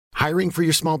Hiring for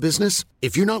your small business?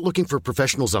 If you're not looking for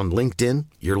professionals on LinkedIn,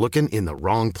 you're looking in the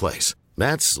wrong place.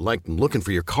 That's like looking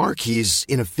for your car keys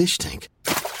in a fish tank.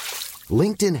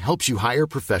 LinkedIn helps you hire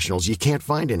professionals you can't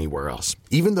find anywhere else,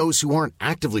 even those who aren't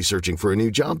actively searching for a new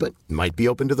job but might be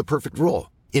open to the perfect role.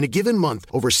 In a given month,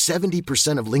 over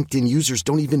 70% of LinkedIn users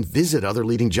don't even visit other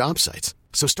leading job sites.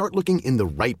 So start looking in the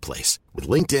right place. With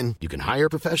LinkedIn, you can hire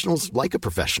professionals like a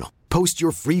professional. Post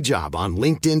your free job on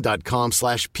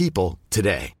linkedin.com/people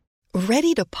today.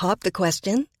 Ready to pop the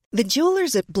question? The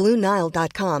jewelers at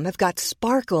BlueNile.com have got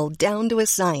sparkle down to a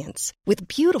science with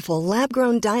beautiful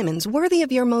lab-grown diamonds worthy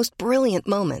of your most brilliant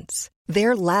moments.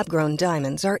 Their lab-grown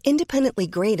diamonds are independently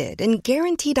graded and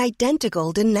guaranteed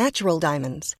identical to natural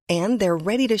diamonds, and they're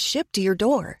ready to ship to your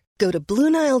door. Go to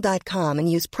BlueNile.com and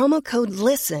use promo code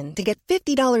LISTEN to get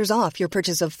 $50 off your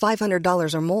purchase of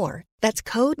 $500 or more. That's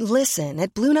code LISTEN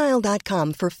at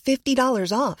BlueNile.com for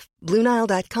 $50 off.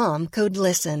 BlueNile.com, code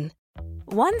LISTEN.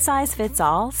 One size fits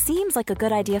all seems like a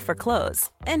good idea for clothes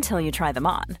until you try them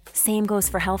on. Same goes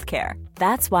for healthcare.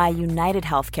 That's why United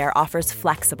Healthcare offers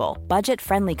flexible,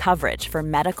 budget-friendly coverage for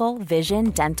medical,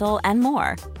 vision, dental, and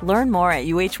more. Learn more at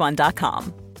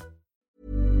uh1.com.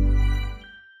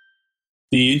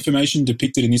 The information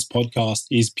depicted in this podcast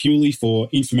is purely for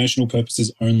informational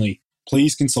purposes only.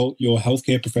 Please consult your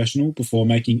healthcare professional before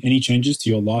making any changes to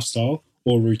your lifestyle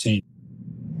or routine.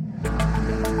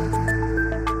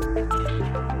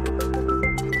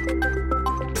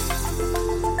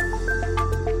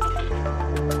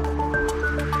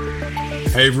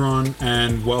 Hey everyone,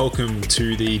 and welcome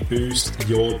to the Boost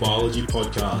Your Biology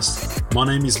podcast. My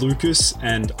name is Lucas,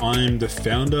 and I'm the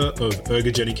founder of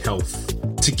Ergogenic Health.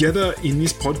 Together in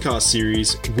this podcast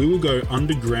series, we will go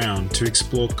underground to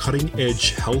explore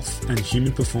cutting-edge health and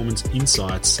human performance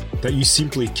insights that you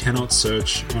simply cannot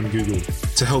search on Google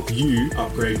to help you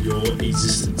upgrade your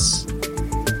existence.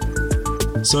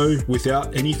 So,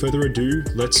 without any further ado,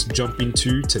 let's jump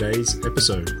into today's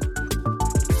episode.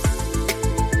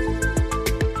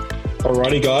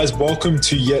 Alrighty guys, welcome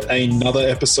to yet another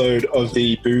episode of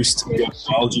the Boost Your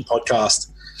Biology podcast.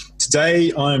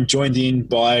 Today I am joined in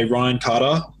by Ryan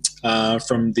Carter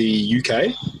from the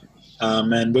UK,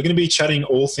 and we're going to be chatting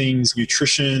all things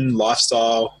nutrition,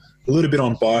 lifestyle, a little bit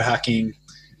on biohacking,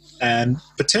 and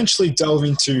potentially delve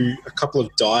into a couple of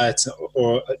diets,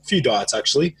 or a few diets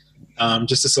actually,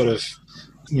 just to sort of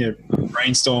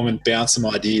brainstorm and bounce some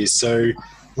ideas. So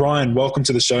Ryan, welcome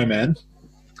to the show, man.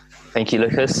 Thank you,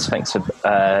 Lucas. Thanks for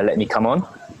letting me come on.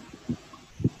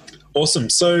 Awesome.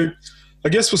 So I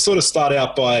guess we'll sort of start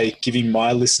out by giving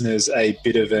my listeners a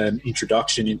bit of an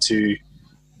introduction into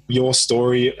your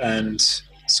story and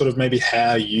sort of maybe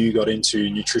how you got into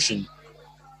nutrition.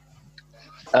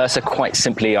 So quite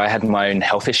simply, I had my own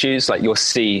health issues. Like you'll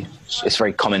see, it's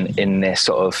very common in this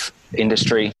sort of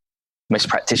industry. Most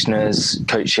practitioners,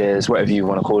 coaches, whatever you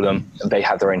want to call them, they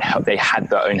had their own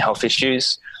health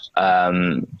issues.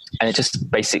 And it just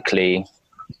basically,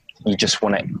 you just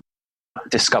want to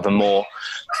discover more,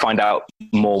 find out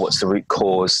more what's the root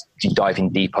cause, you dive in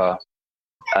deeper.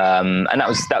 And that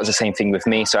was the same thing with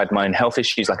me. So I had my own health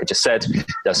issues, like I just said. There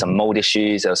were some mold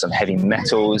issues, there were some heavy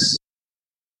metals.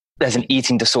 There's an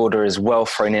eating disorder as well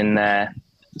thrown in there.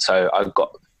 So I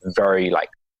got very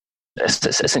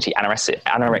essentially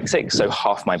anorexic, so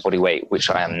half my body weight, which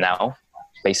I am now,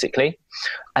 basically.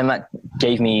 And that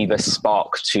gave me the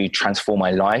spark to transform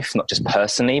my life, not just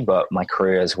personally, but my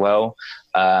career as well.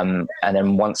 And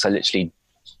then once I literally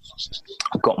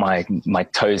got my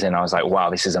toes in, I was like, wow,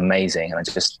 this is amazing. And I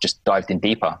just dived in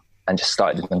deeper and just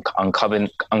started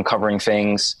uncovering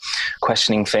things,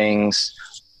 questioning things,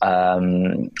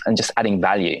 and just adding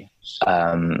value.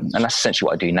 And that's essentially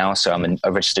what I do now. So I'm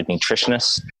a registered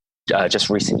nutritionist, just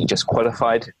recently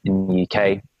qualified in the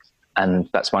UK. And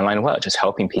that's my line of work, just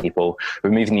helping people,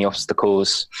 removing the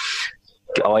obstacles,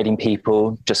 guiding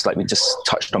people, just like we just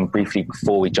touched on briefly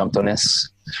before we jumped on this.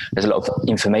 There's a lot of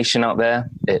information out there.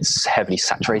 It's heavily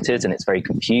saturated and it's very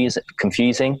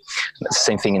confusing. That's the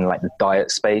same thing in like the diet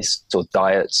space or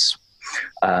diets.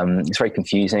 It's very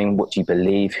confusing. What do you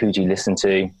believe? Who do you listen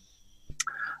to?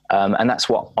 And that's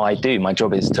what I do. My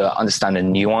job is to understand the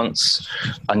nuance,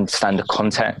 understand the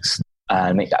context,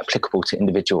 and make that applicable to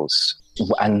individuals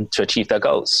and to achieve their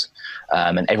goals.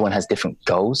 And everyone has different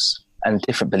goals and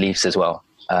different beliefs as well.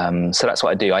 So that's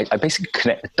what I do. I basically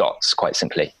connect the dots, quite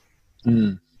simply.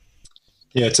 Mm.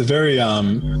 Yeah, it's a very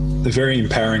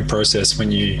empowering process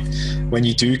when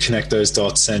you do connect those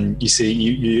dots and you see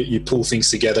you pull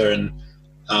things together and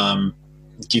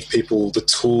give people the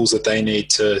tools that they need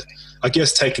to, I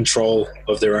guess, take control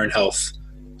of their own health.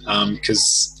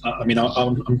 Because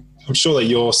I'm sure that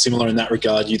you're similar in that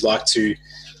regard. You'd like to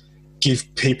give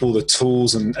people the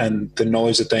tools and the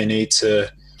knowledge that they need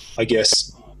to, I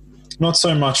guess, not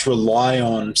so much rely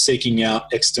on seeking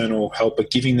out external help, but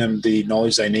giving them the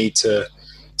knowledge they need to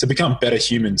become better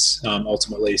humans,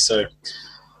 ultimately. So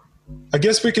I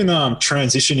guess we can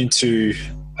transition into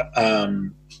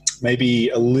maybe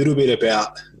a little bit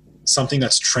about something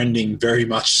that's trending very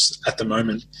much at the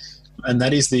moment, and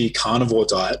that is the carnivore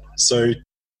diet. So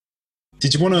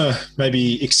did you want to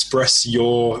maybe express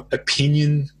your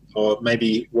opinion, or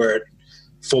maybe where it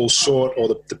falls short, or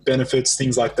the benefits,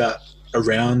 things like that,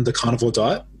 around the carnivore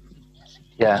diet?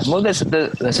 Yeah, well, there's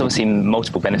obviously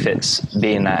multiple benefits,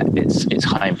 being that it's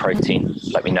high in protein.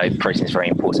 Like we know, protein is very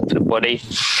important for the body.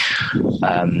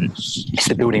 It's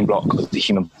the building block of the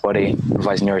human body,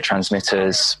 provides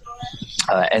neurotransmitters,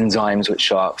 enzymes,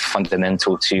 which are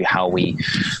fundamental to how we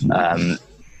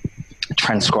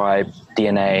transcribe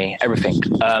DNA, everything.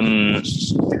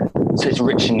 So it's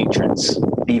rich in nutrients,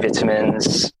 B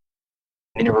vitamins,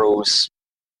 minerals,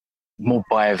 more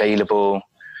bioavailable.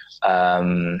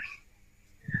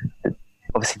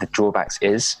 Obviously, the drawbacks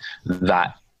is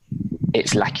that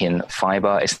it's lacking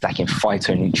fiber, it's lacking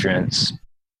phytonutrients,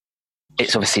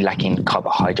 it's obviously lacking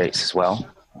carbohydrates as well.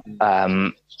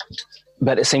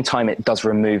 But at the same time, it does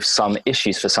remove some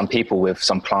issues for some people with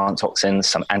some plant toxins,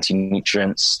 some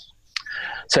anti-nutrients.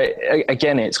 So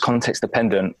again, it's context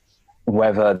dependent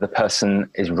whether the person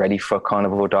is ready for a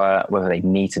carnivore diet, whether they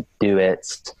need to do it,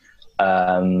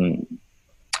 and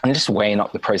just weighing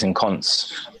up the pros and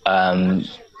cons.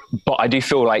 But I do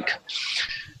feel like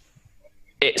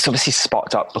it's obviously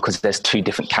sparked up because there's two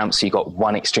different camps. So you got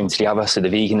one extreme to the other, so the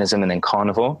veganism and then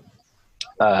carnivore.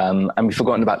 And we've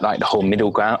forgotten about like the whole middle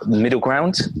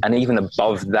ground. And even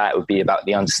above that would be about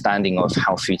the understanding of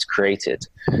how food's created.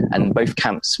 And both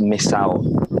camps miss out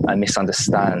and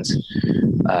misunderstand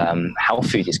how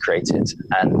food is created,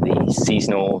 and the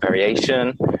seasonal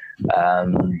variation,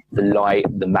 the light,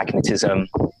 the magnetism,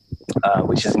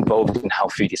 which is involved in how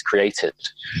food is created.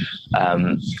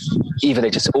 Either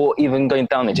they just, or even going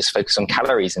down, they just focus on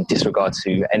calories and disregard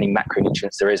to any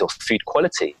macronutrients there is, or food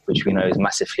quality, which we know is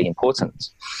massively important,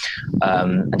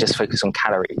 and just focus on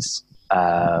calories,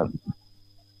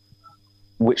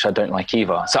 which I don't like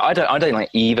either. So I don't like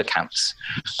either camps,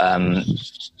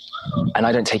 and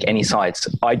I don't take any sides.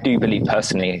 I do believe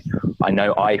personally, I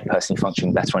know I personally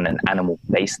function better on an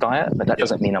animal-based diet, but that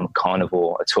doesn't mean I'm a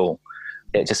carnivore at all.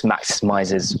 It just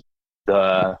maximizes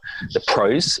the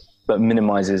pros, but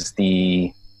minimizes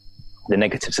the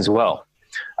negatives as well.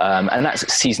 And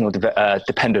that's seasonal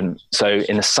dependent. So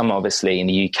in the summer, obviously, in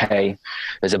the UK,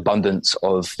 there's abundance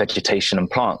of vegetation and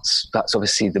plants. That's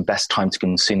obviously the best time to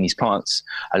consume these plants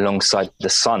alongside the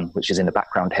sun, which is in the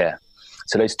background here.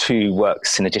 So those two work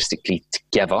synergistically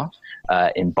together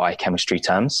in biochemistry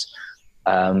terms.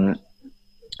 And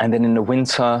then in the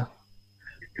winter,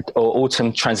 or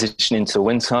autumn, transition into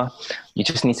winter, you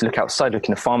just need to look outside, look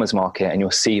in the farmer's market, and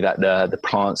you'll see that the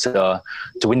plants are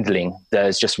dwindling.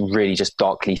 There's just really just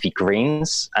dark leafy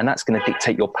greens, and that's going to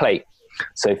dictate your plate.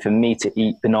 So for me to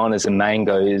eat bananas and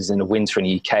mangoes in the winter in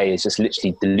the UK is just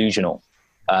literally delusional.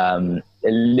 It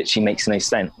literally makes no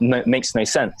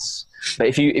sense. But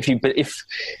if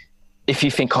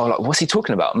you think, oh, like, what's he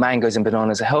talking about? Mangoes and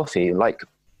bananas are healthy. Like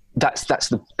that's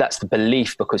the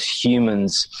belief, because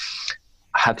humans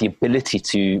have the ability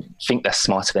to think they're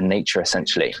smarter than nature,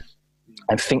 essentially,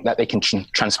 and think that they can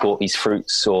transport these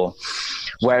fruits or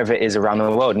wherever it is around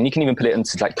the world. And you can even put it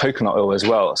into like coconut oil as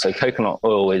well. So coconut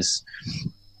oil is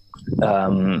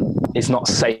not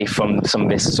safe from some of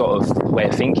this sort of way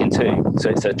of thinking too. So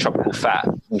it's a tropical fat.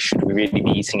 We should really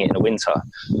be eating it in the winter.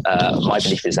 My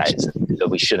belief is that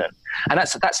we shouldn't. And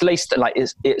that's laced, like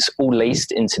it's all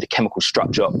laced into the chemical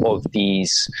structure of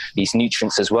these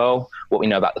nutrients as well. What we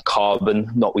know about the carbon,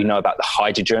 what we know about the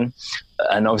hydrogen.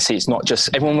 And obviously it's not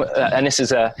just everyone, and it's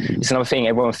another thing,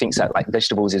 everyone thinks that like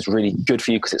vegetables is really good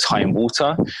for you because it's high in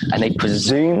water, and they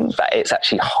presume that it's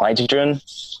actually hydrogen.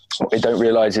 What they don't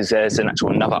realize is there's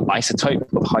another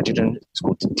isotope of hydrogen. It's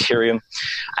called deuterium,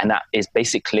 and that is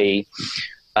basically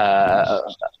an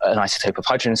isotope of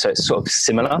hydrogen. So it's sort of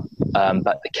similar,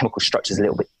 but the chemical structure is a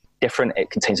little bit different. It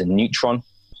contains a neutron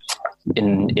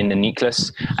in the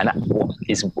nucleus, and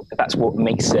that's what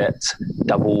makes it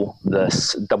double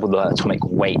the atomic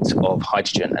weight of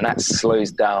hydrogen, and that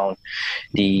slows down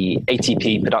the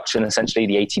ATP production, essentially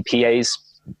the ATPase,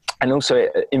 and also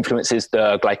it influences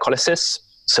the glycolysis.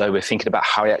 So we're thinking about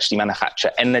how we actually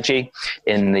manufacture energy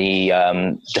in the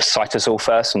cytosol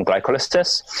first from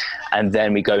glycolysis, and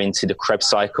then we go into the Krebs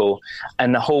cycle.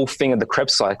 And the whole thing of the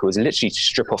Krebs cycle is literally to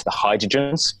strip off the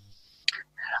hydrogens.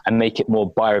 and make it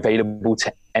more bioavailable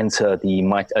to enter the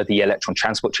electron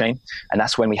transport chain. And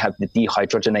that's when we have the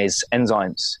dehydrogenase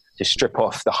enzymes to strip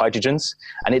off the hydrogens.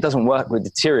 And it doesn't work with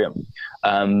deuterium,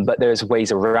 but there's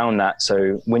ways around that.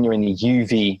 So when you're in the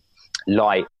UV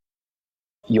light,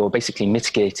 you're basically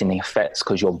mitigating the effects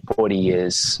because your body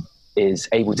is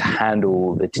able to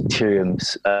handle the deuterium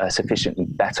sufficiently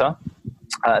better.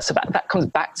 So that comes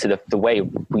back to the way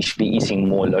we should be eating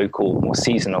more local, more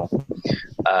seasonal,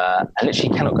 and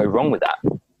literally cannot go wrong with that.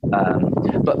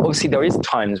 But obviously there is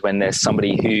times when there's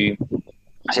somebody who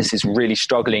just is really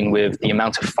struggling with the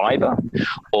amount of fiber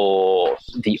or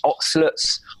the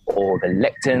oxalates or the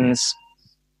lectins,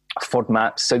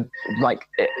 FODMAPs. So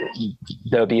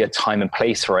there'll be a time and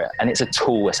place for it. And it's a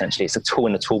tool, essentially. It's a tool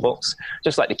in the toolbox,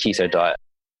 just like the keto diet,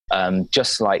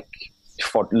 just like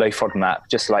low FODMAP,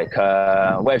 just like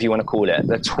whatever you want to call it,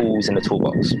 the tools in the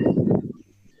toolbox.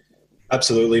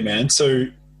 Absolutely, man. So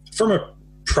from a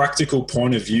practical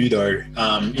point of view, though,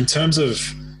 in terms of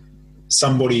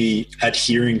somebody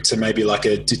adhering to maybe like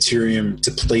a deuterium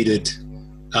depleted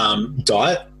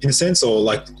diet, in a sense,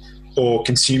 or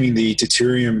consuming the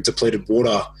deuterium depleted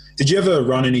water, did you ever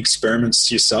run any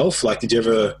experiments yourself? Like, did you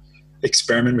ever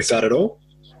experiment with that at all?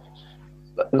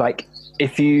 Like,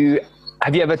 have you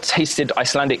ever tasted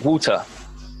Icelandic water?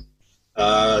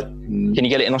 Can you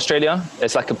get it in Australia?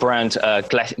 It's like a brand,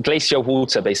 glacier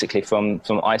water, basically from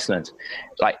Iceland.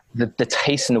 Like the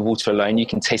taste in the water alone, you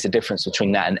can taste the difference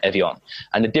between that and Evian.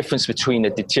 And the difference between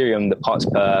the deuterium, the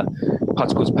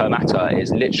particles per matter,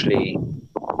 is literally,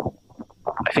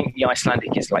 I think the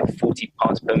Icelandic is like 40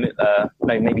 parts per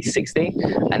maybe 60,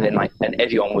 and then like an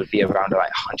Evian would be around like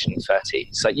 130.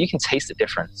 So you can taste the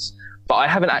difference. But I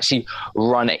haven't actually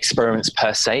run experiments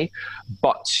per se,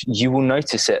 but you will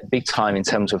notice it big time in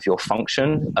terms of your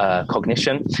function,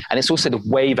 cognition, and it's also the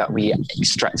way that we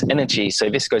extract energy. So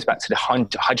this goes back to the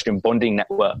hydrogen bonding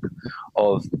network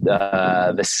of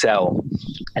the cell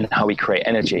and how we create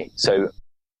energy. So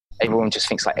everyone just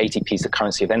thinks like ATP is the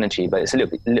currency of energy, but it's a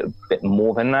little bit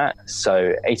more than that.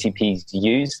 So ATP is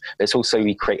used, but it's also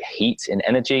we create heat in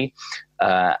energy,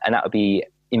 and that would be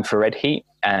infrared heat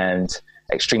and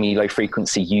extremely low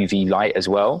frequency UV light as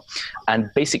well. And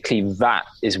basically that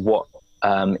is what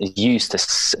is used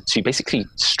to basically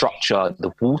structure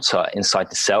the water inside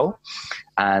the cell.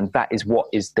 And that is what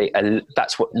is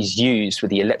that's what is used with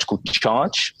the electrical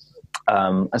charge,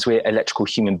 as we're electrical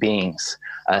human beings.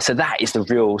 So that is the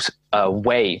real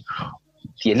way,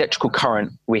 the electrical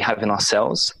current we have in our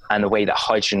cells and the way that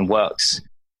hydrogen works,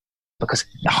 because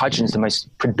hydrogen is the most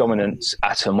predominant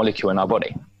atom molecule in our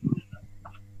body.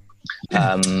 So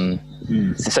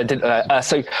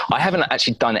I haven't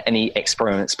actually done any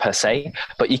experiments per se,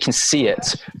 but you can see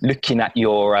it looking at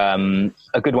your,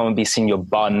 a good one would be seeing your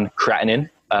bun creatinine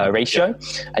ratio,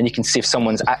 and you can see if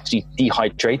someone's actually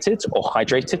dehydrated or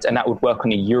hydrated, and that would work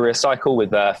on a urea cycle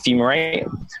with fumarate,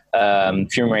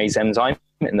 fumarase enzyme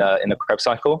in the Krebs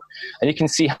cycle, and you can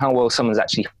see how well someone's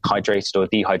actually hydrated or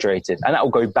dehydrated, and that will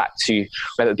go back to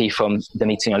whether it be from them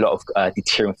eating a lot of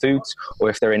deuterium foods, or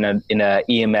if they're in a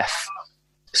EMF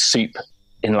soup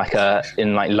in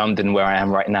London where I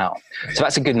am right now. So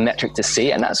that's a good metric to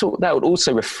see, and that would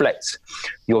also reflect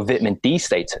your vitamin D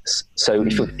status. So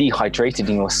if you're dehydrated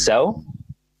in your cell,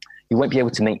 you won't be able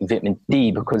to make vitamin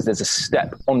D because there's a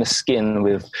step on the skin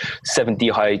with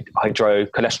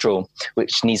 7-dehydrocholesterol,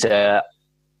 which needs a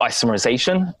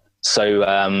isomerization. So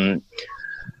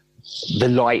the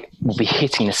light will be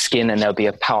hitting the skin, and there'll be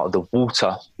a part of the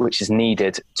water which is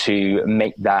needed to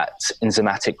make that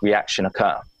enzymatic reaction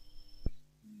occur.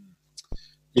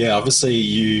 Yeah, obviously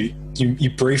you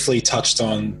briefly touched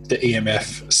on the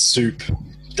EMF soup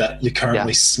that you're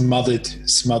currently smothered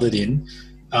in.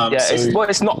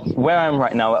 It's not where I am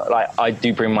right now. Like, I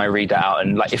do bring my reader out,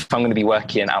 and like if I'm going to be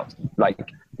working out like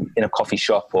in a coffee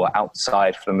shop or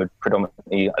outside for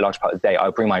predominantly a large part of the day,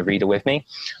 I'll bring my reader with me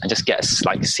and just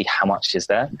see how much is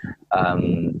there.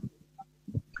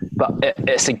 But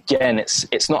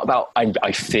it's not about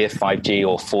I fear 5G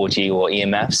or 4G or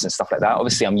EMFs and stuff like that.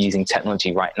 Obviously, I'm using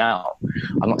technology right now.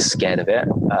 I'm not scared of it.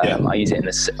 I use it in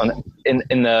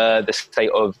the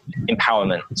state of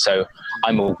empowerment. So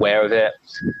I'm aware of it.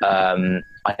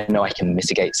 I know I can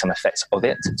mitigate some effects of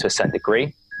it to a certain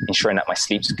degree, ensuring that my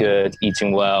sleep's good,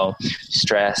 eating well,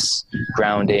 stress,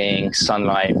 grounding,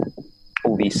 sunlight,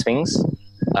 all these things.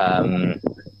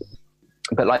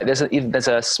 But like there's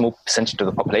a small percentage of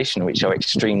the population which are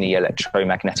extremely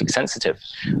electromagnetic sensitive,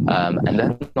 and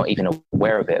they're not even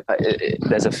aware of it. But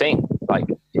there's a thing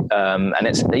and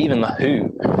it's even the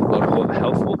WHO, World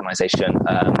Health Organization.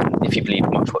 If you believe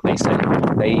much what they say,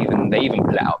 they even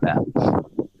put it out there.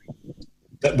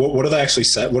 What do they actually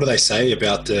say? What do they say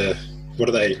about the? What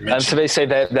do they mention? So they say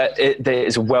that there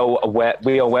is well aware.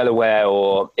 We are well aware,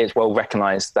 or it's well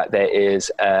recognised that there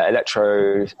is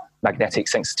electromagnetic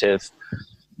sensitive,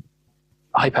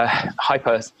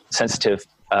 hypersensitive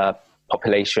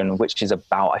population, which is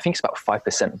about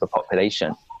 5% of the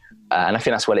population, and I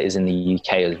think that's what it is in the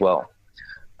UK as well.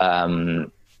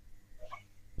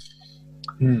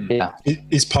 Yeah,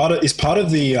 is part of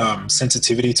the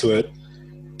sensitivity to it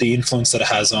the influence that it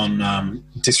has on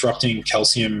disrupting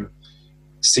calcium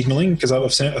signaling? Because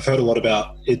I've heard a lot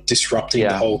about it disrupting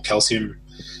the whole calcium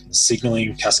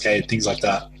signaling cascade, things like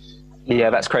that. Yeah,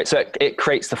 that's correct. So it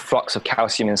creates the flux of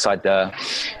calcium inside the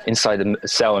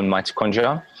cell and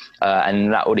mitochondria,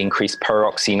 and that would increase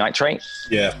peroxynitrate.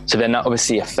 Yeah. So then that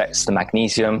obviously affects the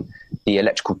magnesium, the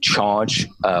electrical charge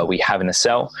we have in a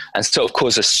cell, and sort of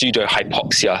cause a pseudo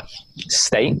hypoxia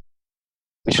state,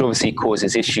 which obviously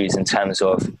causes issues in terms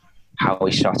of how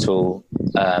we shuttle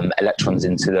electrons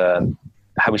into the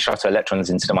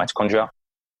mitochondria.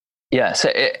 Yeah,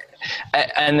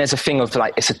 and there's a thing of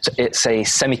like it's a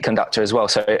semiconductor as well.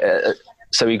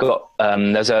 So we got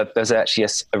there's actually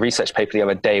a research paper the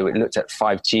other day which looked at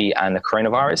 5G and the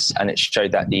coronavirus, and it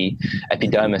showed that the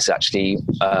epidermis actually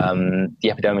the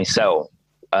epidermis cell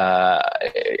I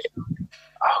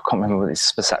can't remember what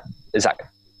this exact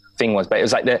thing was, but it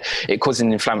was like it caused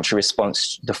an inflammatory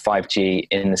response to 5G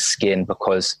in the skin,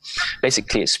 because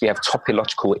basically we have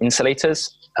topological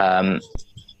insulators,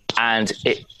 and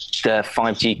the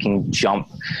 5G can jump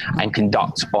and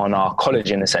conduct on our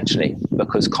collagen essentially,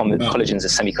 because collagen is a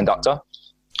semiconductor,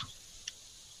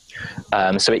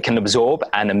 so it can absorb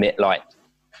and emit light.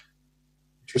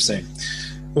 Interesting.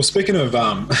 Well, speaking of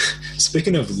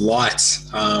light,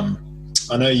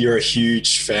 I know you're a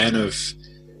huge fan of,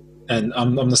 and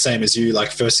I'm the same as you,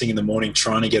 like first thing in the morning,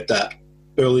 trying to get that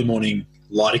early morning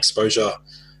light exposure.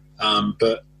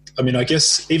 But I mean, I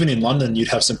guess even in London, you'd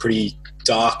have some pretty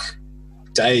dark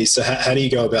days. So how do you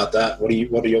go about that? What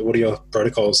are your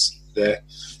protocols there?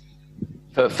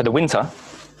 For the winter?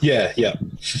 Yeah.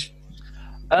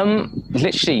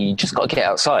 Literally, you just got to get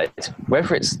outside.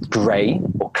 Whether it's grey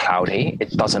or cloudy,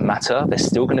 it doesn't matter. There's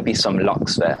still going to be some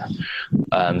lux there.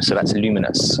 So that's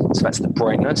luminous. So that's the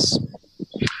brightness.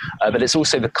 But it's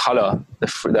also the colour,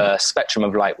 the spectrum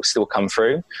of light will still come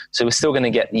through. So we're still going to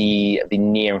get the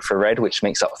near infrared, which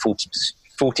makes up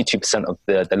 42% of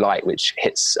the light which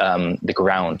hits the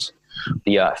ground,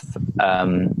 the earth.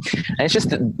 And it's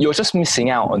just that you're just missing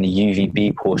out on the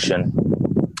UVB portion.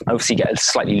 Obviously you get a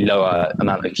slightly lower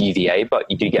amount of UVA, but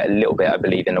you do get a little bit, I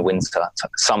believe, in the winter,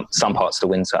 some parts of the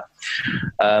winter.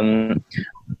 And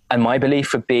my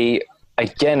belief would be,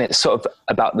 again, it's sort of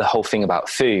about the whole thing about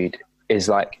food, is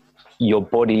like your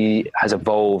body has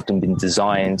evolved and been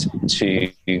designed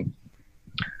to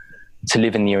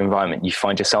live in the environment you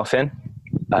find yourself in.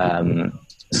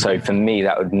 So for me,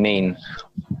 that would mean,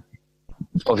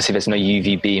 obviously there's no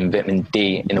UVB and vitamin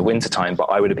D in the wintertime, but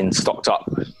I would have been stocked up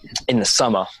in the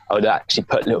summer. I would actually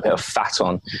put a little bit of fat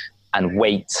on and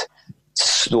wait to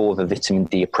store the vitamin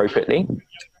D appropriately.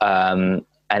 And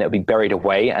it'll be buried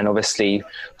away. And obviously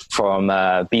from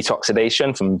beta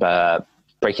oxidation, from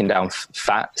breaking down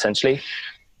fat, essentially,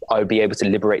 I would be able to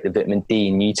liberate the vitamin D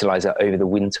and utilize it over the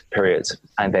winter periods,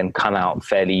 and then come out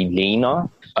fairly leaner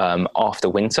after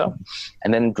winter,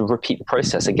 and then repeat the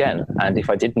process again. And if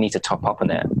I did need to top up on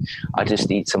it, I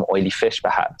just eat some oily fish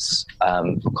perhaps,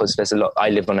 because there's a lot. I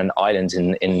live on an island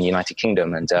in the United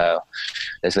Kingdom, and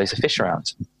there's loads of fish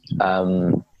around.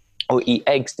 Or eat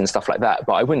eggs and stuff like that.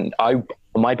 But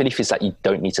my belief is that you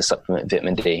don't need to supplement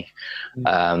vitamin D.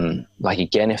 Like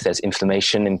again, if there's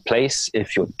inflammation in place,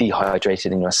 if you're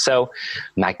dehydrated in your cell,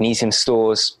 magnesium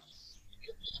stores,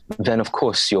 then of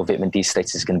course your vitamin D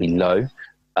status is going to be low.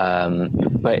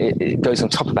 But it goes on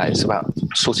top of that. It's about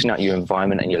sorting out your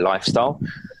environment and your lifestyle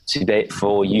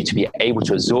for you to be able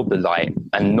to absorb the light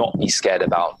and not be scared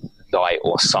about light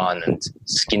or sun and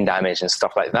skin damage and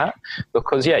stuff like that.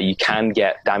 Because you can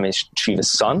get damage to the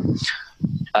sun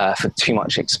for too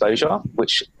much exposure,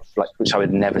 which I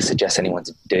would never suggest anyone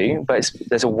to do. But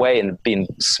there's a way in being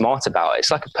smart about it.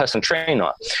 It's like a personal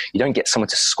trainer. You don't get someone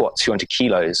to squat 200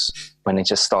 kilos when they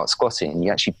just start squatting.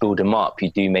 You actually build them up. You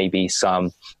do maybe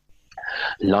some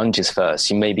lunges first.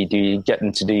 You maybe get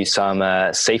them to do some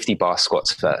safety bar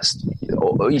squats first,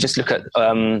 or you just look at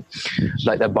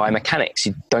like the biomechanics.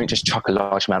 You don't just chuck a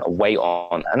large amount of weight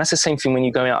on, and that's the same thing when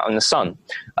you're going out in the sun.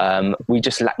 We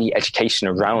just lack the education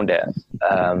around it,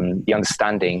 the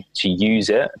understanding to use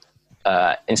it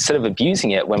instead of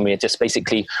abusing it. When we're just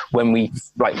basically,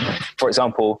 like for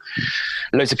example,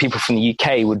 loads of people from the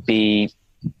UK would be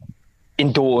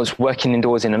indoors, working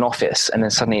indoors in an office, and then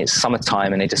suddenly it's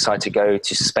summertime and they decide to go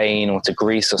to Spain or to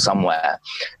Greece or somewhere.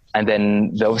 And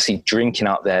then they're obviously drinking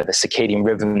out there, the circadian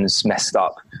rhythms messed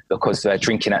up because they're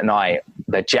drinking at night,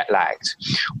 they're jet lagged.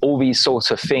 All these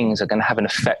sorts of things are going to have an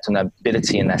effect on their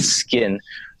ability and their skin,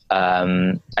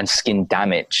 and skin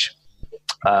damage.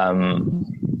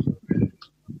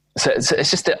 So it's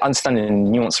just understanding the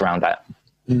nuance around that.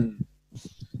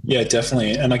 Yeah,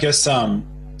 definitely. And I guess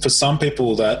for some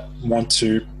people that want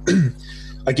to,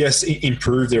 I guess,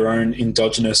 improve their own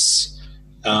endogenous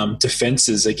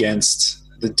defenses against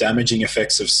the damaging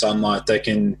effects of sunlight, they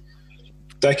can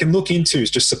look into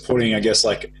just supporting, I guess,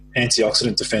 like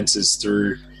antioxidant defenses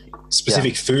through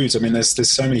specific foods. I mean, there's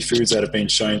so many foods that have been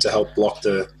shown to help block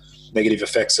the negative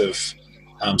effects of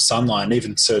sunlight, and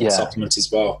even certain supplements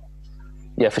as well.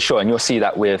 Yeah, for sure. And you'll see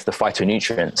that with the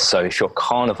phytonutrients. So if you're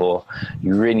carnivore,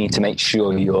 you really need to make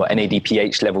sure your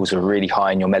NADPH levels are really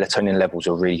high and your melatonin levels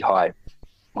are really high,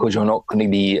 because you're not going to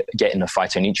be getting the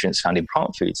phytonutrients found in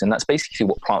plant foods. And that's basically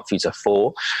what plant foods are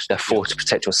for. They're for to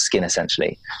protect your skin,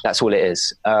 essentially. That's all it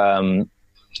is. But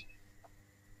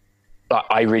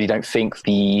I really don't think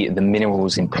the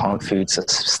minerals in plant foods are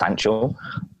substantial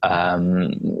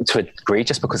to a degree,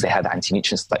 just because they have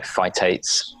anti-nutrients like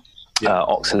phytates,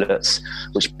 oxalates,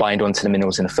 which bind onto the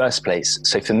minerals in the first place.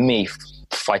 So for me,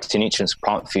 phytonutrients,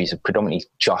 plant foods are predominantly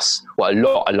just, a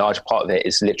large part of it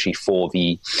is literally for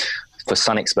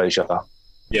sun exposure.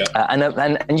 Yeah. And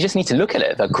you just need to look at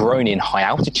it. They're grown in high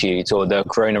altitudes, or they're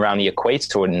grown around the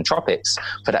equator or in the tropics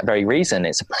for that very reason.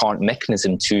 It's a plant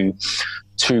mechanism to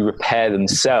repair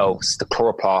themselves, the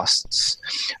chloroplasts,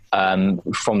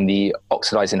 from the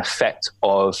oxidizing effect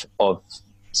of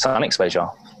sun exposure.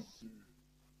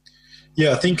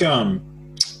 Yeah, I think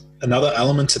another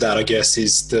element to that, I guess,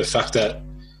 is the fact that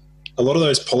a lot of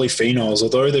those polyphenols,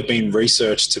 although they've been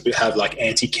researched to have like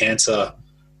anti-cancer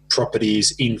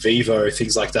properties in vivo,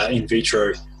 things like that in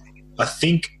vitro, I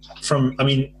think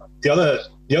the other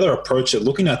approach at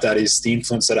looking at that is the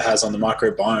influence that it has on the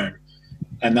microbiome.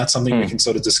 And that's something we can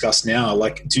sort of discuss now.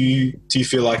 Like, do you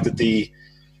feel like that the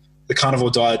carnivore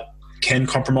diet can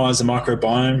compromise the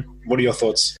microbiome? What are your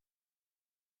thoughts?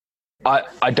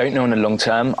 I don't know in the long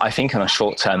term. I think in the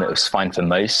short term it was fine for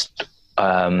most.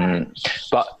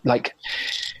 But like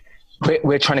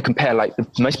we're trying to compare, like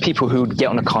most people who get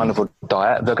on a carnivore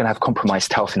diet, they're going to have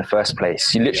compromised health in the first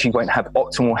place. You literally won't have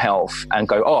optimal health and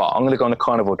go, I'm going to go on a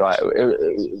carnivore diet.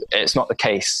 It's not the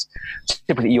case.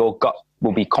 Typically your gut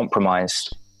will be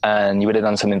compromised, and you would have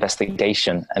done some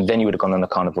investigation, and then you would have gone on a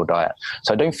carnivore diet.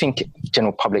 So I don't think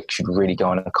general public should really go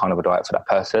on a carnivore diet for that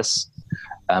purpose.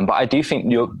 But I do think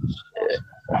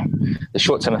the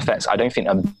short-term effects, I don't think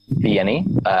there'll be any.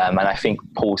 And I think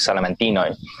Paul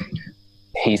Salamandino,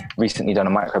 he's recently done a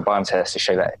microbiome test to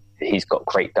show that he's got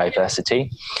great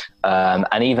diversity.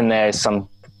 And even there's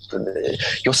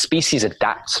your species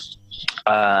adapt,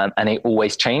 and they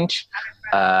always change.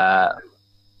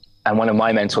 And one of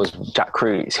my mentors, Jack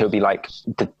Cruz, he'll be like,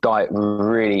 the diet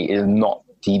really is not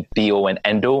the be-all and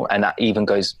end-all. And that even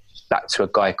goes back to a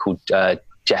guy called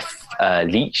Jeff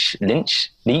Lynch,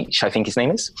 I think his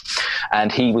name is.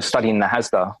 And he was studying the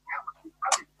Hasda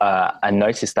and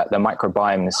noticed that the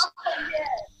microbiomes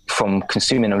from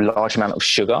consuming a large amount of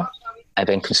sugar and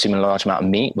then consuming a large amount of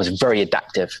meat was very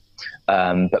adaptive.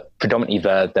 But predominantly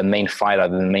the main phyla,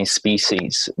 the main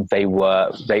species, they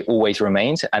always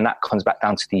remained. And that comes back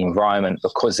down to the environment,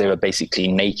 because they were basically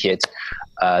naked.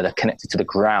 They're connected to the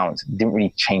ground. It didn't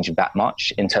really change that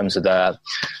much in terms of the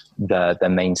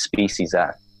main species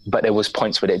there. But there was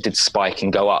points where it did spike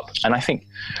and go up. And I think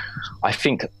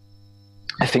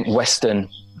Western,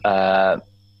 I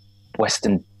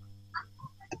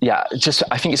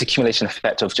think it's accumulation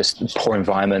effect of just poor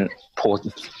environment, poor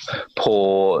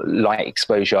light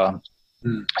exposure,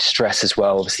 stress as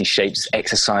well, obviously shapes,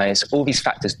 exercise. All these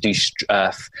factors do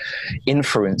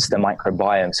influence the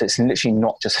microbiome. So it's literally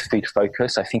not just food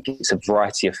focus. I think it's a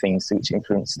variety of things which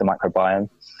influence the microbiome,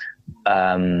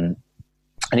 and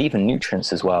even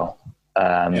nutrients as well.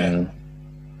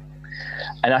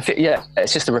 And I think,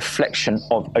 it's just a reflection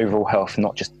of overall health,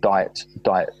 not just diet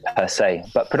per se.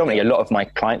 But predominantly, a lot of my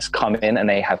clients come in and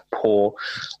they have poor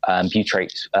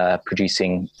butyrate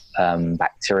producing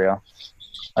bacteria.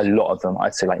 A lot of them,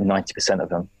 I'd say like 90% of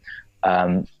them.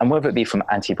 And whether it be from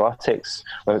antibiotics,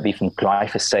 whether it be from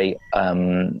glyphosate,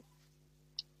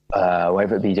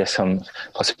 whether it be just some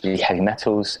possibly heavy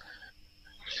metals,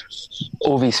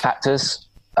 all these factors.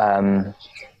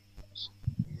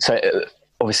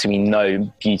 Obviously, we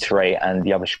know butyrate and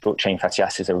the other short-chain fatty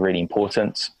acids are really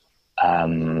important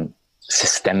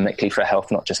systemically for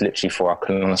health, not just literally for our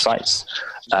colonocytes.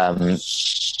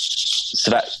 So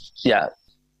that, yeah.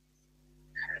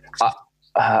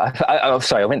 I'm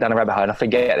sorry, I went down a rabbit hole and I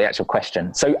forget the actual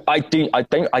question. So I do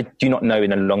not know in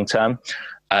the long term.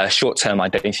 Short term, I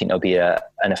don't think there'll be an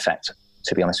effect,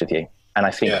 to be honest with you. And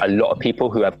I think a lot of people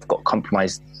who have got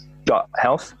compromised gut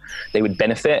health, they would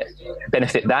benefit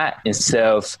that instead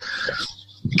of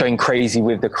going crazy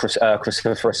with the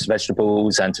cruciferous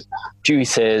vegetables and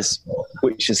juices,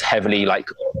 which is heavily like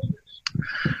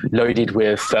loaded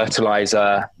with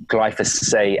fertilizer,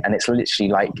 glyphosate, and it's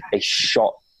literally like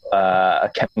a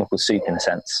chemical soup in a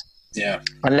sense. Yeah.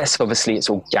 Unless obviously it's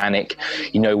organic,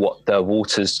 you know what the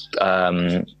water's,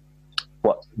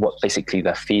 what basically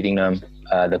they're feeding them.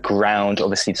 The ground,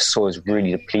 obviously the soil is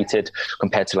really depleted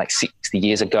compared to like 60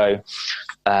 years ago.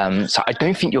 So I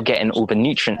don't think you're getting all the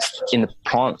nutrients in the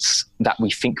plants that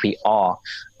we think we are,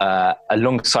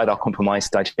 alongside our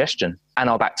compromised digestion and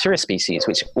our bacteria species,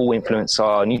 which all influence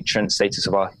our nutrient status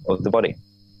of the body.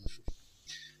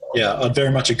 Yeah, I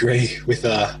very much agree with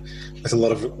a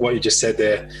lot of what you just said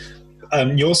there.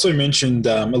 You also mentioned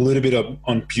a little bit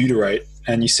on butyrate,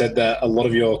 and you said that a lot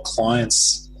of your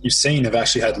clients you've seen have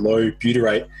actually had low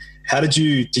butyrate. How did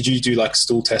you do like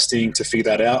stool testing to figure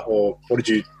that out, or what did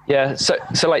you? Yeah, so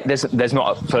like there's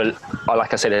not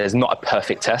like I said, there's not a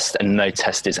perfect test, and no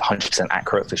test is 100%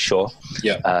 accurate for sure.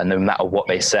 Yeah. No matter what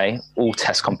they say, all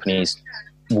test companies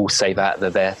will say that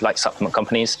they're like supplement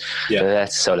companies. Yeah. They're there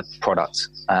to sell a product,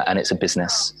 and it's a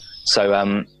business.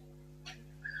 So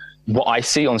what I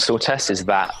see on stool tests is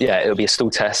that, it'll be a stool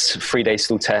test, 3-day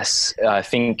stool test. I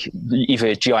think either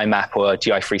a GI map or a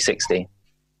GI 360.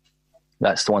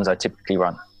 That's the ones I typically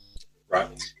run. Right.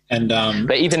 And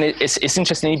but even it's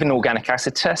interesting, even organic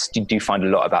acid tests, you do find a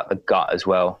lot about the gut as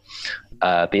well,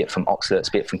 be it from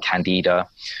oxalates, be it from candida.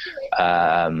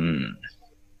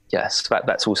 Yes,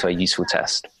 that's also a useful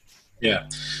test. Yeah.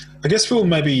 I guess we'll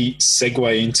maybe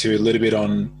segue into a little bit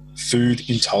on food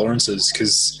intolerances,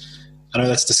 because I know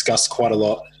that's discussed quite a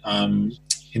lot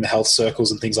in the health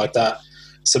circles and things like that.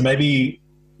 So maybe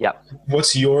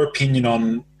what's your opinion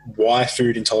on why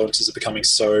food intolerances are becoming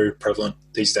so prevalent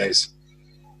these days?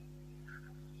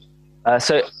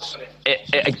 So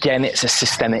again, it's a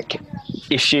systemic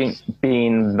issue,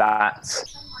 being that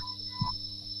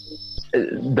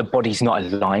the body's not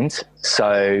aligned.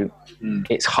 So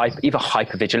it's either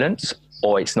hypervigilant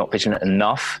or it's not vigilant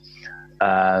enough.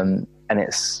 And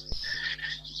it's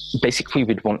basically,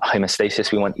 we'd want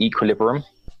homeostasis, we want equilibrium.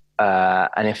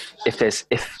 And if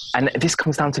this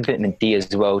comes down to vitamin D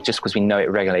as well, just because we know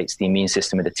it regulates the immune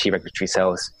system with the T regulatory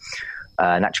cells,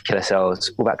 natural killer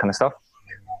cells, all that kind of stuff.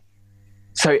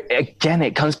 So again,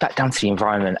 it comes back down to the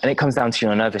environment, and it comes down to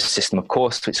your nervous system, of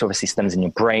course, which obviously stems in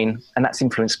your brain, and that's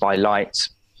influenced by light,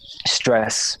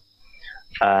 stress.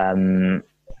 So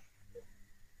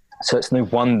it's no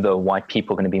wonder why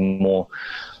people are going to be more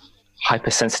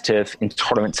hypersensitive,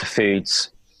 intolerant to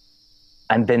foods.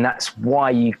 And then that's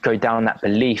why you go down that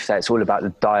belief that it's all about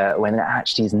the diet, when it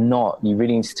actually is not. You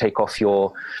really need to take off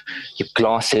your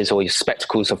glasses or your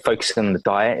spectacles of focusing on the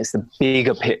diet. It's the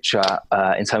bigger picture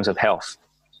in terms of health.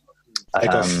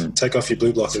 Take off your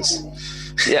blue blockers.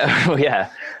 Yeah, well, yeah.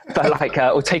 But like,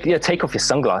 or take off your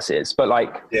sunglasses. But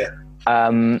like,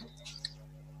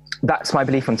 that's my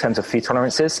belief in terms of food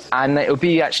tolerances. And it'll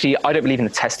be actually, I don't believe in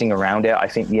the testing around it. I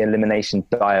think the elimination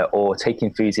diet or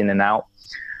taking foods in and out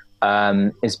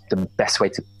is the best way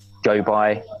to go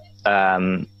by.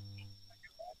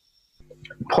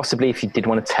 Possibly if you did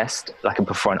want to test like a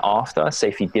before and after, say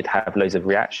if you did have loads of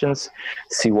reactions,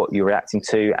 see what you're reacting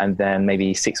to, and then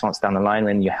maybe 6 months down the line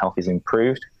when your health is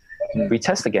improved,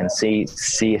 retest again, see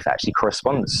if it actually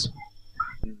corresponds.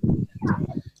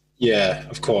 Yeah,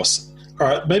 of course. All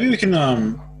right, maybe we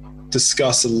can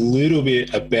discuss a little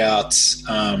bit about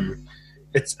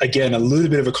it's again a little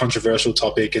bit of a controversial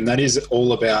topic, and that is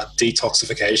all about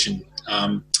detoxification.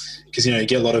 Because you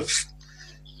get a lot of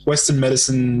Western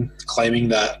medicine claiming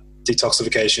that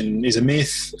detoxification is a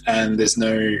myth, and there's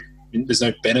no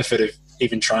benefit of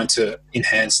even trying to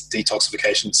enhance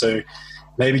detoxification. So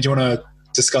maybe do you want to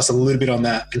discuss a little bit on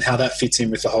that and how that fits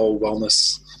in with the whole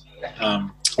wellness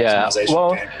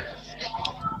optimization game?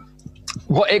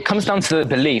 Well, it comes down to the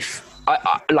belief.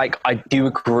 I do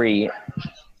agree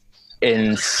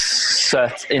in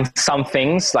some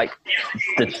things, like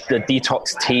the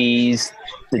detox teas,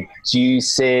 the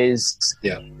juices,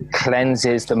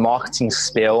 cleanses, the marketing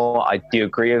spill. I do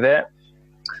agree with it.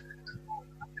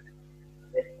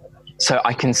 So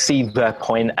I can see the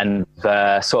point and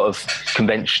the sort of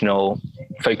conventional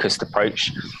focused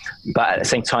approach, but at the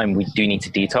same time, we do need to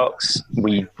detox.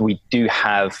 We do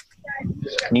have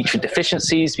nutrient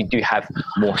deficiencies. We do have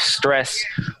more stress.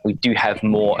 We do have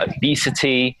more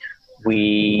obesity.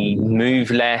 we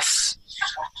move less,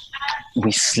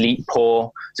 we sleep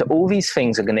poor. So all these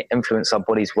things are going to influence our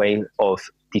body's way of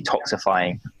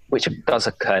detoxifying, which does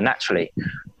occur naturally.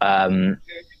 And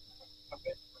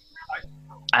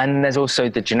there's also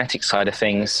the genetic side of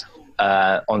things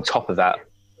on top of that.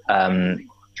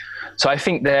 So I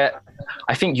think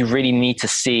you really need to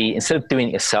see, instead of doing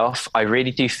it yourself, I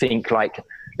really do think like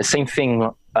the same thing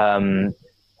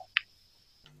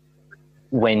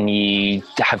when you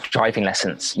have driving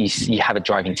lessons, you have a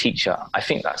driving teacher. I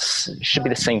think should be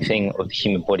the same thing of the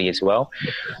human body as well.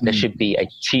 There should be a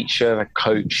teacher, a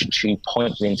coach to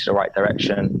point you into the right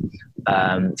direction,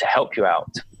 to help you out.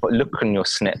 But look on your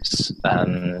SNPs,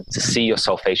 to see your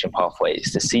sulfation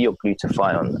pathways, to see your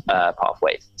glutathione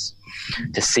pathways,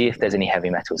 to see if there's any heavy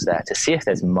metals there, to see if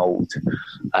there's mold,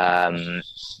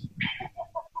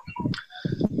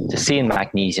 to see in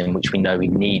magnesium, which we know we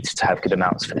need to have good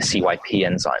amounts for the CYP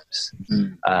enzymes.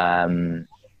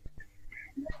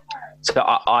 So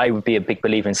I would be a big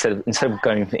believer, instead of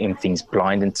going in things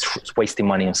blind and wasting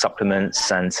money on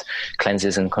supplements and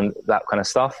cleanses and that kind of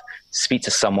stuff, speak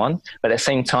to someone, but at the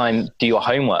same time, do your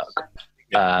homework.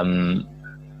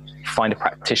 Find a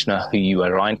practitioner who you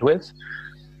are aligned with.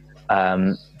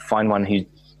 Find one who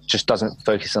just doesn't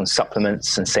focus on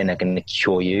supplements and saying they're going to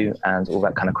cure you and all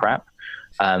that kind of crap.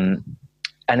 And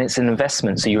it's an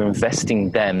investment. So you're investing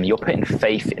them, you're putting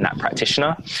faith in that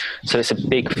practitioner. So it's a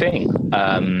big thing.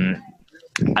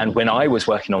 And when I was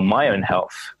working on my own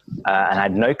health, and I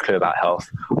had no clue about health,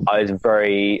 I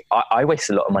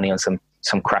wasted a lot of money on some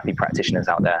crappy practitioners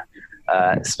out there,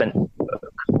 spent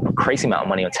a crazy amount of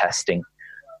money on testing.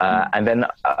 And then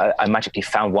I magically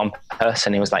found one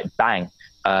person, and it was like, bang,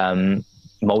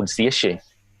 mold's the issue.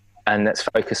 And let's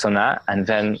focus on that. And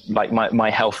then like my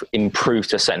health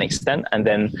improved to a certain extent. And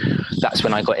then that's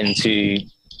when I got into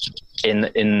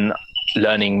in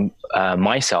learning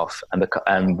myself and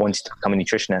wanted to become a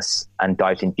nutritionist and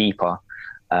dived in deeper.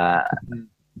 Yeah.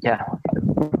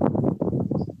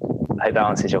 I hope that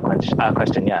answers your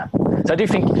question. Yeah. So I do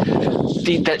think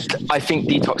I think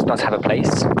detox does have a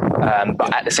place.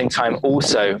 But at the same time,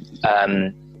 also,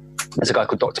 there's a guy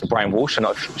called Dr. Brian Walsh. I'm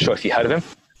not sure if you heard of him.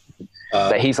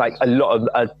 But he's like a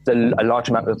large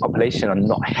amount of the population are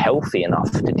not healthy enough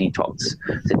to detox.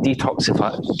 So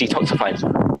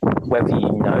detoxifying, whether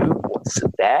you know what's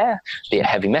there, be it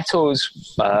heavy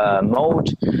metals,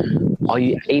 mold, are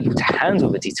you able to handle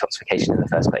the detoxification in the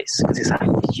first place? Because it's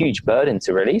a huge burden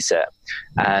to release it.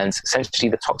 And essentially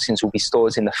the toxins will be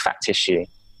stored in the fat tissue,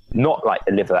 not like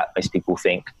the liver that most people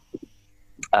think,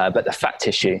 but the fat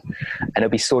tissue. And it'll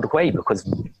be stored away because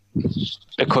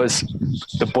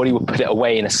the body will put it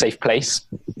away in a safe place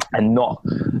and not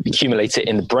accumulate it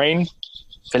in the brain,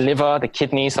 the liver, the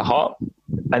kidneys, the heart.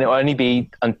 And it will only be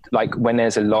like when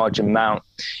there's a large amount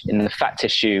in the fat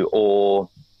tissue, or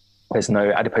there's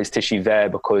no adipose tissue there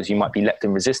because you might be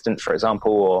leptin resistant, for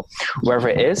example, or wherever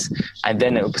it is. And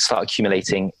then it will start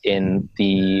accumulating in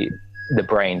the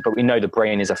brain. But we know the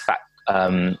brain is a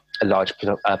large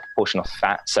proportion of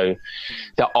fat. So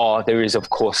there is of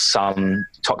course some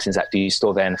toxins that do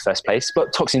store there in the first place,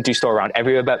 but toxins do store around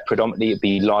everywhere, but predominantly it'd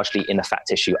be largely in the fat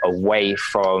tissue, away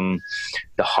from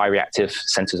the high reactive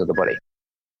centers of the body.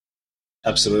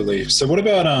 Absolutely. So what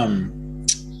about, I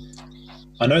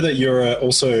know that you're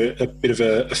also a bit of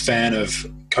a fan of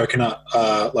coconut,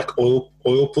 like oil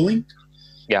pulling.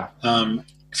 Yeah.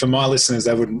 For my listeners,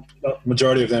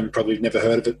 majority of them probably never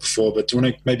heard of it before, but do you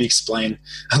want to maybe explain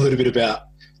a little bit about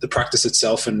the practice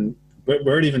itself and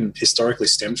where it even historically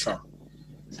stems from?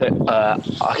 So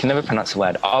I can never pronounce the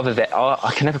word.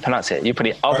 I can never pronounce it. You put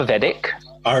it Ayurvedic.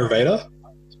 Ayurveda?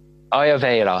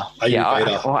 Ayurveda. Yeah,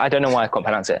 I don't know why I can't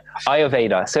pronounce it.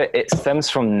 Ayurveda. So it stems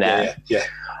from there. Yeah.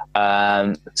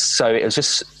 So it was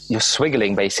just, you're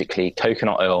swiggling basically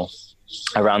coconut oil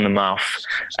around the mouth,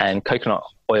 and coconut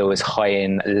oil is high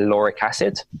in lauric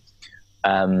acid.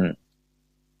 So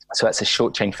that's a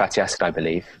short chain fatty acid, I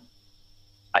believe,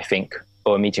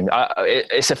 or a medium.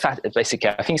 It's a fat, basically.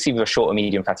 I think it's either a short or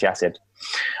medium fatty acid.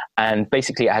 And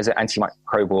basically it has an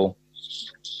antimicrobial,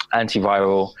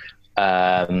 antiviral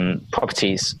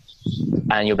properties.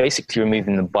 And you're basically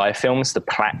removing the biofilms, the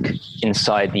plaque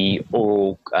inside the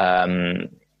oral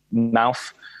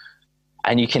mouth.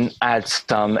 And you can add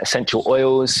some essential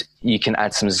oils. You can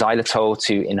add some xylitol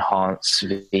to enhance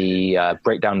the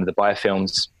breakdown of the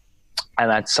biofilms,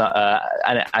 and it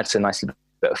adds a nice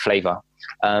bit of flavor.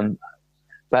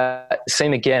 But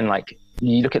same again, like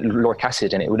you look at lauric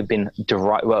acid, and it would have been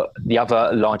derived. Well, the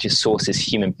other largest source is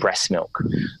human breast milk,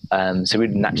 so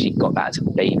we'd naturally got that as a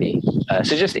baby.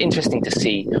 So just interesting to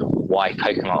see why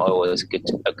coconut oil is a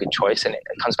good choice. And it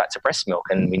comes back to breast milk.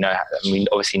 And we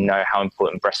obviously know how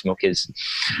important breast milk is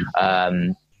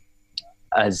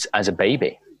as a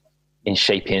baby in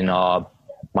shaping our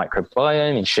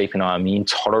microbiome, in shaping our immune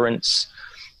tolerance,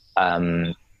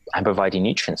 and providing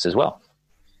nutrients as well.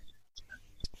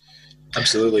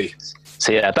 Absolutely.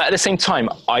 So yeah, but at the same time,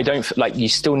 I don't like, you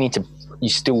still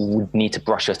would need to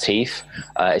brush your teeth.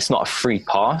 It's not a free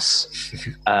pass.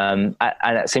 And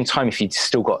at the same time, if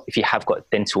you have got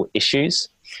dental issues,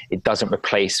 it doesn't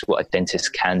replace what a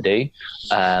dentist can do.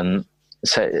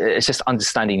 So it's just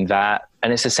understanding that.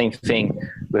 And it's the same thing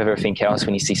with everything else.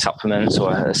 When you see supplements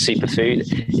or a superfood,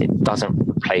 it doesn't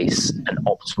replace an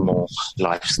optimal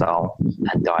lifestyle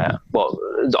and diet. Well,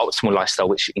 the optimal lifestyle,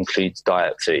 which includes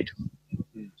diet, food.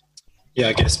 Yeah,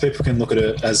 I guess people can look at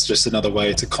it as just another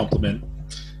way to complement.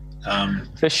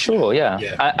 For sure, yeah.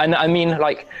 And I mean,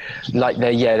 like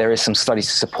there is some studies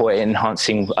to support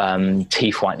enhancing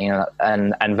teeth whitening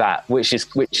and that, which is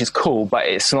cool, but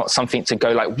it's not something to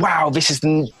go like, wow, this is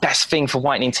the best thing for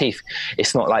whitening teeth.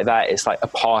 It's not like that. It's like a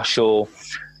partial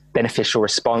beneficial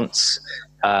response,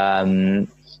 and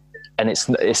it's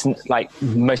like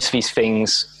most of these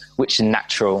things which are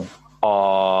natural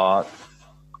are.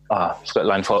 I've got a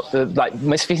line for like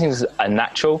most of these things are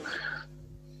natural.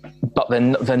 But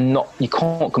they're not, you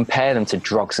can't compare them to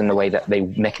drugs in the way that they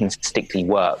mechanistically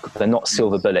work. They're not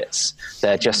silver bullets.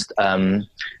 They're just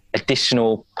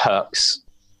additional perks,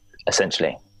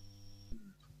 essentially.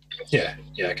 Yeah,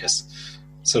 I guess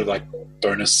sort of like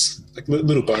bonus, like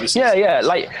little bonuses. Yeah,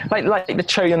 like the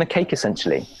cherry on the cake,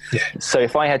 essentially. Yeah. So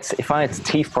if I had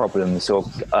teeth problems or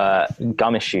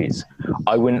gum issues,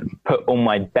 I wouldn't put all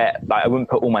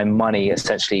my money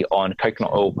essentially on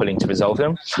coconut oil pulling to resolve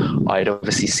them. I'd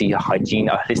obviously see a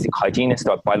holistic hygienist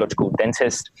or a biological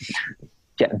dentist,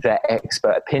 get their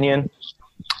expert opinion,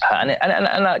 and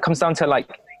that comes down to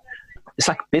like, it's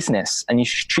like business, and you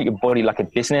should treat your body like a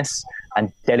business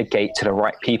and delegate to the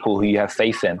right people who you have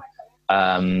faith in.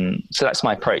 So that's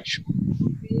my approach.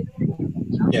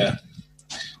 Yeah.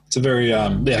 It's a very,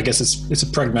 I guess it's a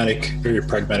very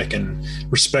pragmatic and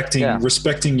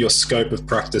respecting your scope of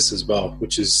practice as well,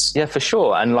 which is... Yeah, for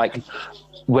sure. And like,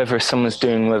 whether someone's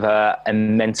doing with a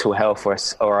mental health or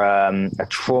a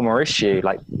trauma issue,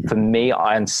 like for me,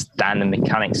 I understand the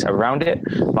mechanics around it,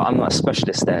 but I'm not a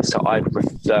specialist there. So I'd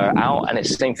refer out. And it's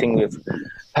the same thing with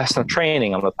personal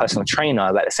training. I'm a personal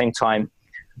trainer, but at the same time,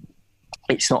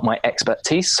 it's not my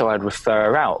expertise. So I'd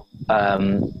refer out.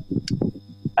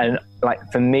 And like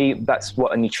for me, that's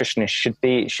what a nutritionist should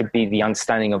be. It should be the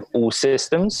understanding of all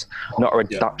systems, not a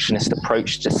reductionist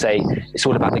approach to say it's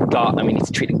all about the gut and we need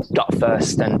to treat the gut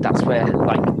first. And that's where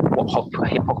like what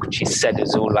Hippocrates said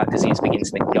is all about disease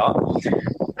begins in the gut.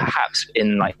 Perhaps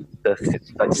in like the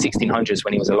 1600s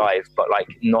when he was alive, but like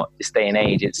not this day and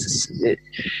age.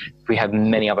 We have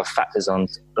many other factors on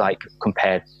like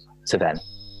compared to then.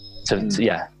 So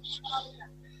yeah.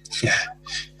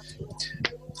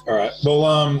 All right.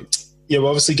 Well, we're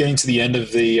obviously getting to the end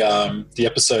of the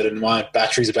episode, and my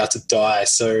battery's about to die.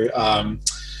 So,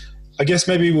 I guess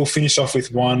maybe we'll finish off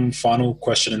with one final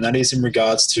question, and that is in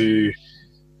regards to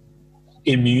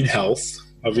immune health.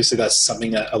 Obviously, that's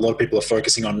something that a lot of people are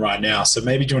focusing on right now. So,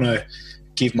 maybe do you want to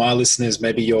give my listeners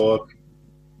maybe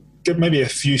a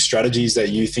few strategies that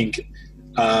you think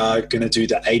are going to do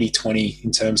the 80-20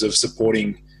 in terms of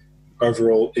supporting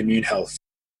overall immune health?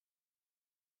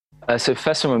 So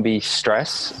first one would be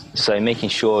stress. So making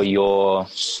sure you're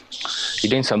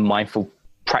doing some mindful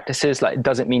practices. Like it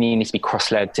doesn't mean you need to be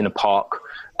cross-legged in a park,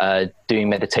 doing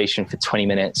meditation for 20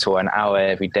 minutes or an hour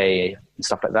every day and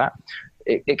stuff like that.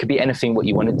 It could be anything what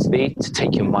you want it to be, to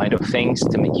take your mind off things,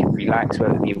 to make you relax,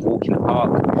 whether it be a walk in the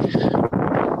park,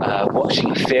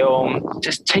 watching a film,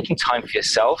 just taking time for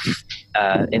yourself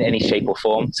in any shape or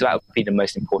form. So that would be the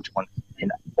most important one in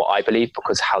what I believe,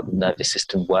 because how the nervous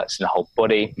system works in the whole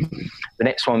body. The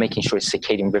next one, making sure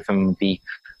circadian rhythm will be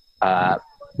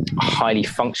highly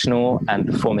functional and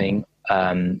performing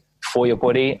for your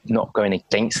body, not going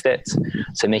against it.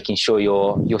 So making sure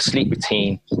your sleep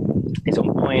routine is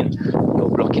on point. You're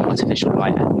blocking artificial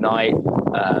light at night,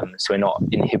 so we're not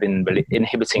inhibiting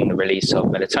the release of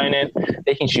melatonin.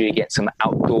 Making sure you get some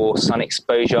outdoor sun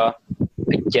exposure.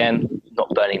 Again, not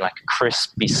burning like a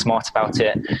crisp. Be smart about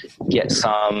it. Get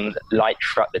some light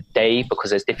throughout the day, because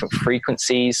there's different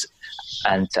frequencies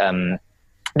and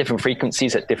different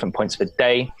frequencies at different points of the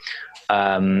day.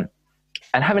 And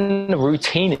having a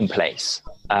routine in place.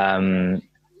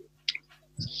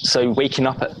 So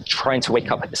trying to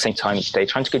wake up at the same time each day,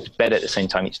 trying to go to bed at the same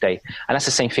time each day. And that's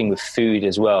the same thing with food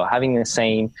as well. Having the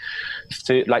same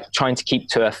food, like trying to keep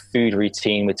to a food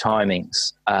routine with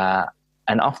timings.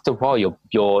 And after a while,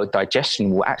 your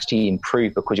digestion will actually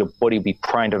improve because your body will be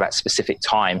primed at that specific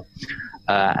time.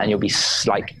 And you'll be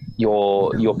like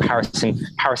your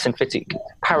parasympathetic.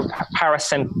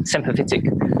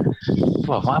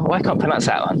 Well, why can't I pronounce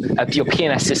that one? Your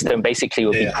PNS system basically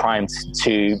will be primed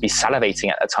to be salivating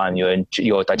at that time.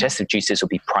 Your digestive juices will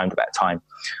be primed at that time.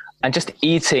 And just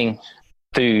eating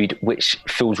food which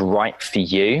feels right for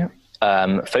you,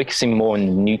 focusing more on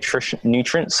the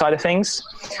nutrient side of things,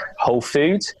 whole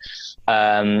food.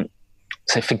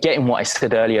 So forgetting what I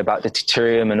said earlier about the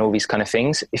deuterium and all these kind of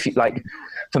things. If you like,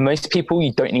 for most people,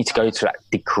 you don't need to go to that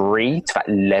degree, to that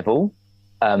level.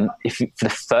 For the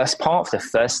first part, for the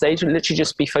first stage, you'll literally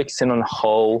just be focusing on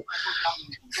whole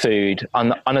food,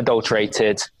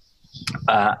 unadulterated,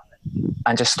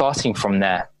 and just starting from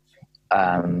there.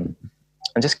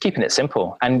 And just keeping it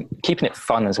simple and keeping it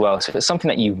fun as well. So if it's something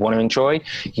that you want to enjoy,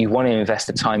 you want to invest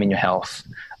the time in your health,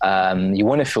 you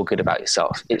want to feel good about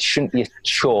yourself. It shouldn't be a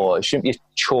chore. It shouldn't be a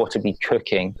chore to be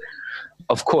cooking.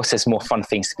 Of course, there's more fun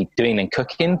things to be doing than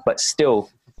cooking, but still,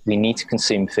 we need to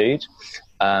consume food.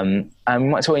 And we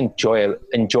might as well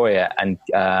enjoy it and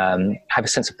have a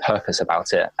sense of purpose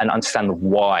about it and understand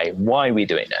why are we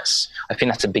doing this. I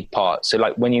think that's a big part. So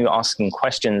like when you're asking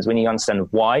questions, when you understand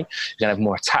why, you're going to have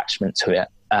more attachment to it.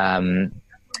 And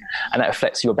that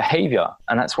affects your behavior.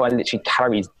 And that's why literally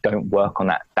calories don't work on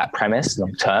that premise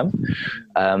long term,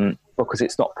 because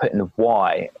it's not put in the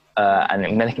why.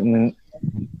 And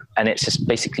it's just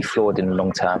basically flawed in the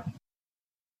long term.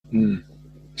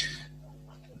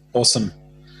 Awesome.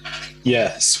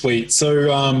 Yeah, sweet. So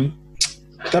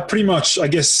that pretty much, I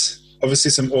guess,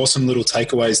 obviously some awesome little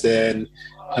takeaways there. And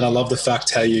I love the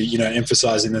fact how you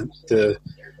emphasizing the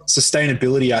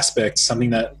sustainability aspect, something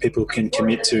that people can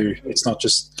commit to. It's not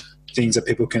just things that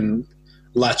people can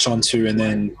latch onto and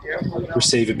then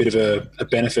receive a bit of a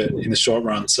benefit in the short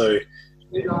run. So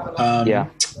we're going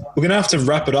to have to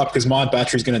wrap it up because my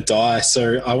battery's going to die.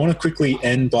 So I want to quickly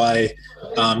end by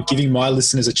giving my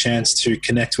listeners a chance to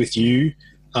connect with you.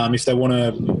 If they want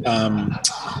to,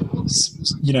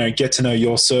 get to know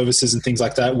your services and things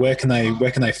like that, where can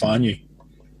they find you?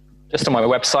 Just on my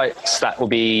website. So that will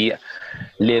be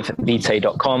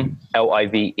livevitae.com,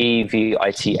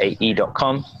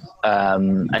 livevitae.com.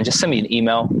 And just send me an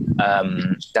email.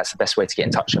 That's the best way to get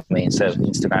in touch with me instead of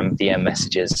Instagram DM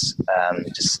messages.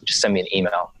 Just send me an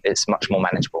email. It's much more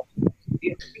manageable.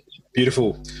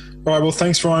 Beautiful. All right. Well,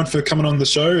 thanks, Ryan, for coming on the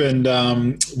show, and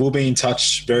we'll be in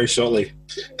touch very shortly.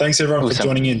 Thanks, everyone, for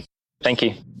joining in. Thank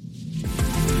you.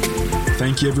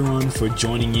 Thank you, everyone, for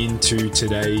joining in to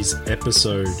today's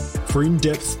episode. For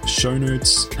in-depth show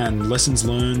notes and lessons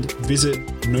learned, visit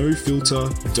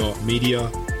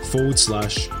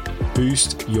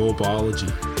nofilter.media/boost your biology.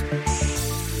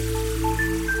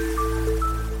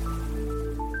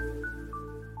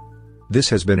 This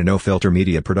has been a No Filter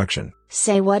Media production.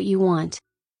 Say what you want.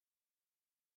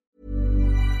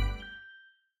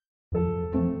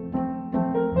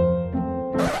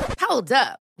 Hold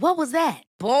up. What was that?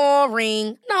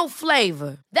 Boring. No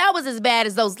flavor. That was as bad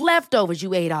as those leftovers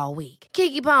you ate all week.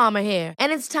 Keke Palmer here.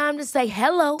 And it's time to say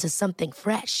hello to something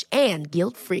fresh and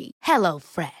guilt-free. Hello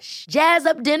Fresh. Jazz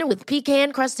up dinner with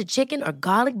pecan-crusted chicken or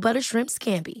garlic butter shrimp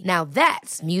scampi. Now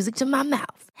that's music to my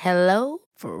mouth. Hello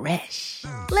Fresh.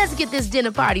 Let's get this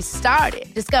dinner party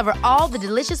started. Discover all the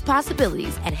delicious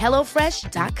possibilities at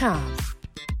HelloFresh.com.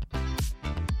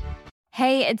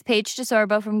 Hey, it's Paige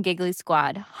DeSorbo from Giggly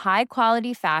Squad. High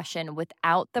quality fashion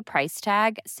without the price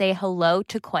tag. Say hello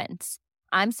to Quince.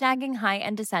 I'm snagging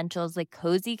high-end essentials like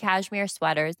cozy cashmere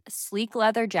sweaters, sleek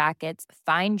leather jackets,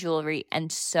 fine jewelry,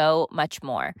 and so much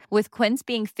more. With Quince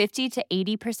being 50 to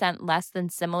 80% less than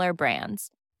similar brands.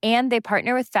 And they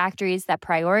partner with factories that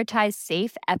prioritize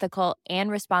safe, ethical, and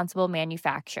responsible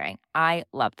manufacturing. I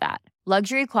love that.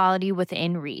 Luxury quality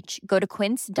within reach. Go to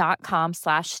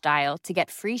quince.com/style to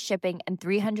get free shipping and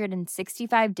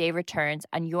 365-day returns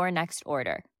on your next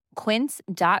order.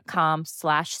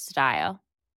 Quince.com/style.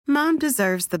 Mom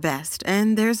deserves the best,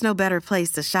 and there's no better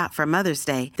place to shop for Mother's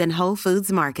Day than Whole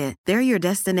Foods Market. They're your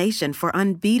destination for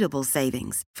unbeatable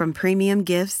savings, from premium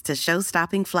gifts to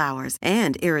show-stopping flowers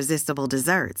and irresistible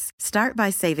desserts. Start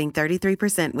by saving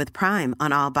 33% with Prime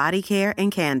on all body care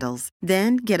and candles.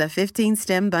 Then get a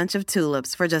 15-stem bunch of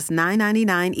tulips for just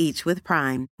 $9.99 each with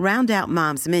Prime. Round out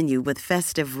Mom's menu with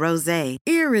festive rosé,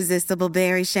 irresistible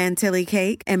berry chantilly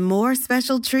cake, and more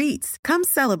special treats. Come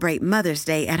celebrate Mother's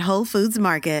Day at Whole Foods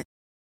Market.